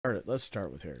Let's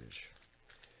start with Heritage.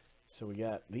 So we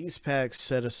got these packs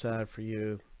set aside for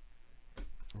you.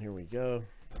 Here we go.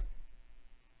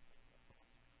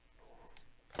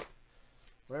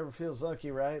 Whatever feels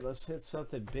lucky, right? Let's hit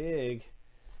something big.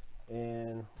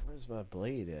 And where's my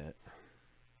blade at?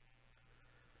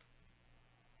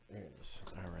 There it is.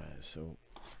 All right, so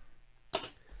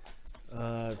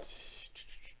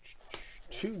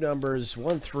two numbers,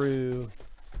 1 through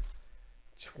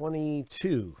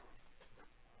 22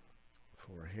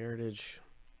 for Heritage.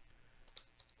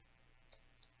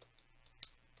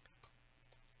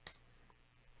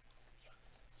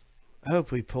 I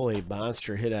hope we pull a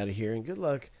monster hit out of here, and good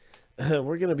luck.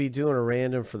 We're going to be doing a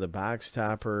random for the box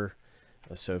topper.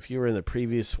 So if you were in the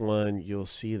previous one, you'll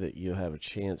see that you'll have a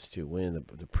chance to win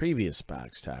the previous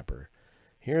box topper.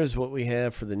 Here's what we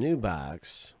have for the new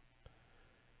box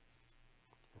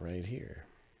right here.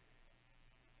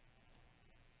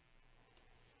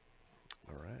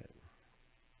 All right.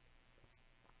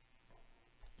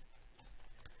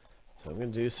 So I'm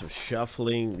going to do some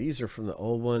shuffling. These are from the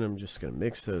old one. I'm just going to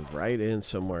mix those right in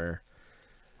somewhere.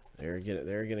 They're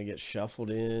going to get shuffled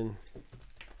in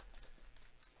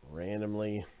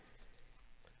randomly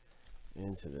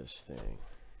into this thing.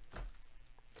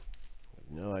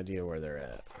 No idea where they're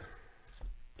at.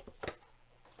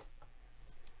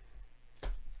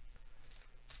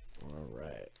 All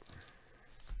right.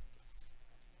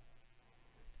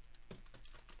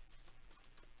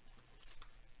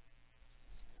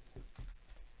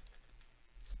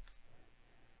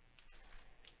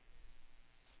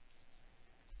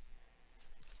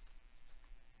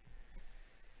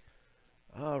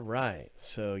 All right.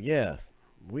 So, yeah,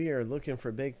 we are looking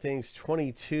for big things,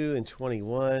 22 and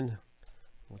 21.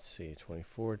 Let's see,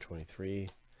 24, 23,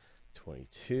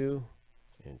 22,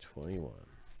 and 21.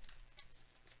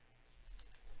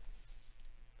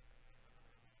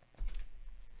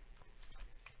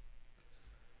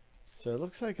 So it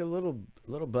looks like a little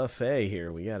buffet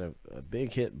here. We got a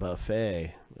big hit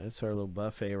buffet. That's our little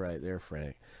buffet right there,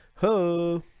 Frank.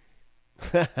 Ho!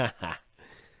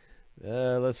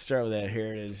 Let's start with that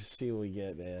Heritage. See what we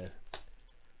get, man.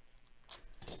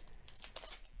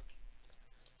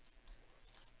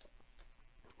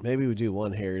 Maybe we do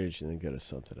one Heritage and then go to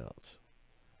something else.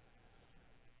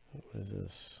 What is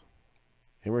this?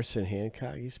 Emerson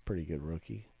Hancock. He's a pretty good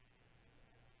rookie.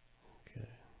 Okay.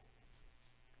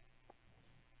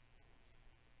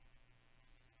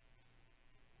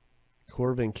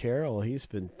 Corbin Carroll. He's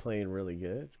been playing really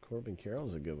good. Corbin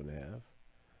Carroll's a good one to have.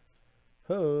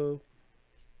 Ho!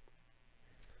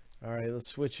 All right, let's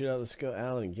switch it up. Let's go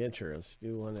Allen Ginter. Let's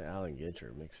do one to Allen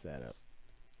Ginter. Mix that up.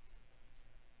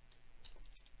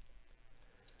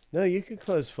 No, you can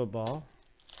close football.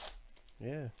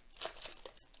 Yeah.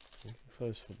 You can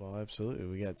close football, absolutely.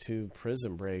 We got two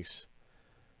prism breaks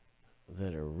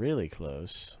that are really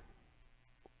close.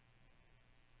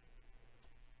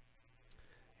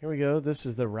 Here we go. This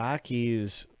is the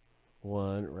Rockies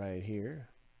one right here.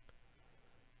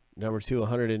 Number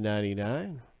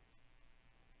 299.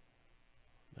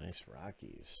 Nice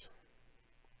Rockies.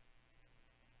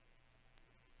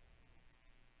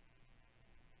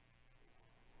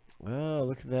 Oh,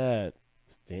 look at that.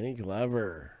 It's Danny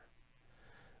Glover.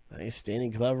 Nice Danny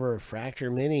Glover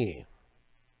Refractor Mini.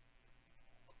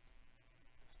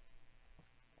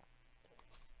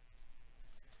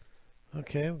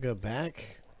 Okay, we'll go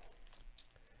back.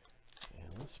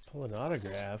 And let's pull an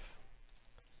autograph.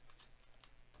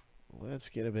 Let's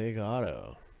get a big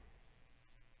auto.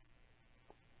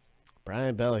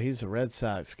 Brian Bella, he's a Red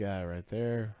Sox guy right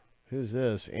there. Who's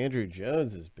this? Andrew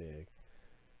Jones is big.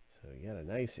 So you got a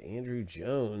nice Andrew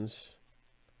Jones.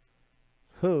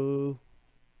 Ho!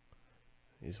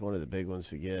 He's one of the big ones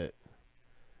to get.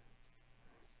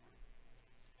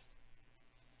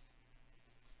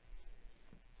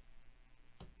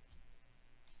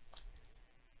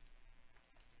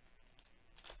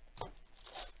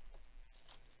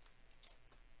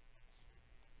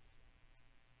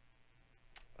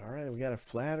 All right, we got a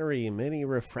Flattery Mini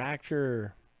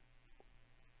Refractor.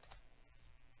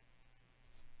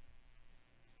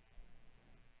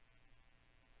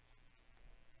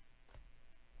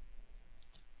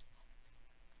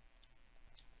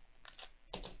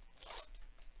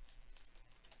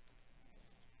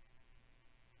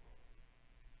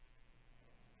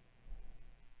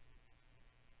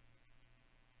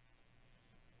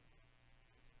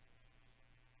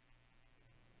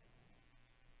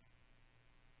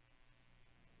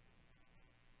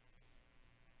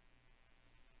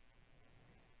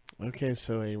 Okay,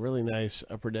 so a really nice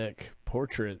Upper Deck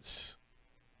Portraits.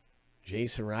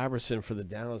 Jason Robertson for the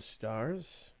Dallas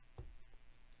Stars.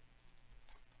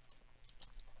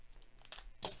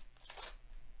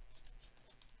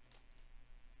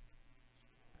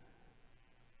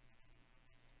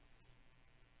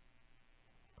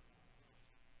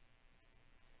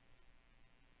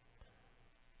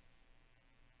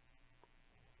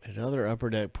 And other Upper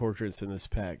Deck portraits in this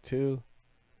pack, too.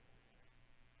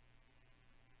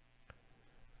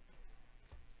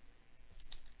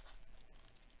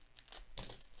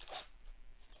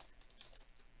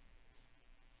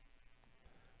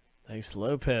 Nice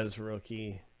Lopez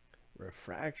rookie.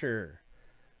 Refractor.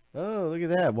 Oh, look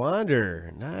at that.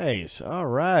 Wander. Nice. All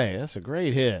right. That's a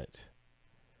great hit.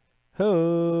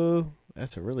 Ho.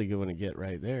 That's a really good one to get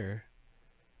right there.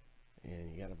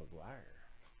 And you got a McGuire.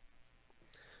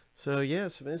 So, yeah,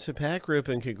 some instant pack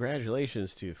ripping.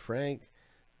 Congratulations to Frank.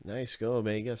 Nice going,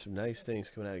 man. You got some nice things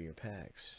coming out of your packs.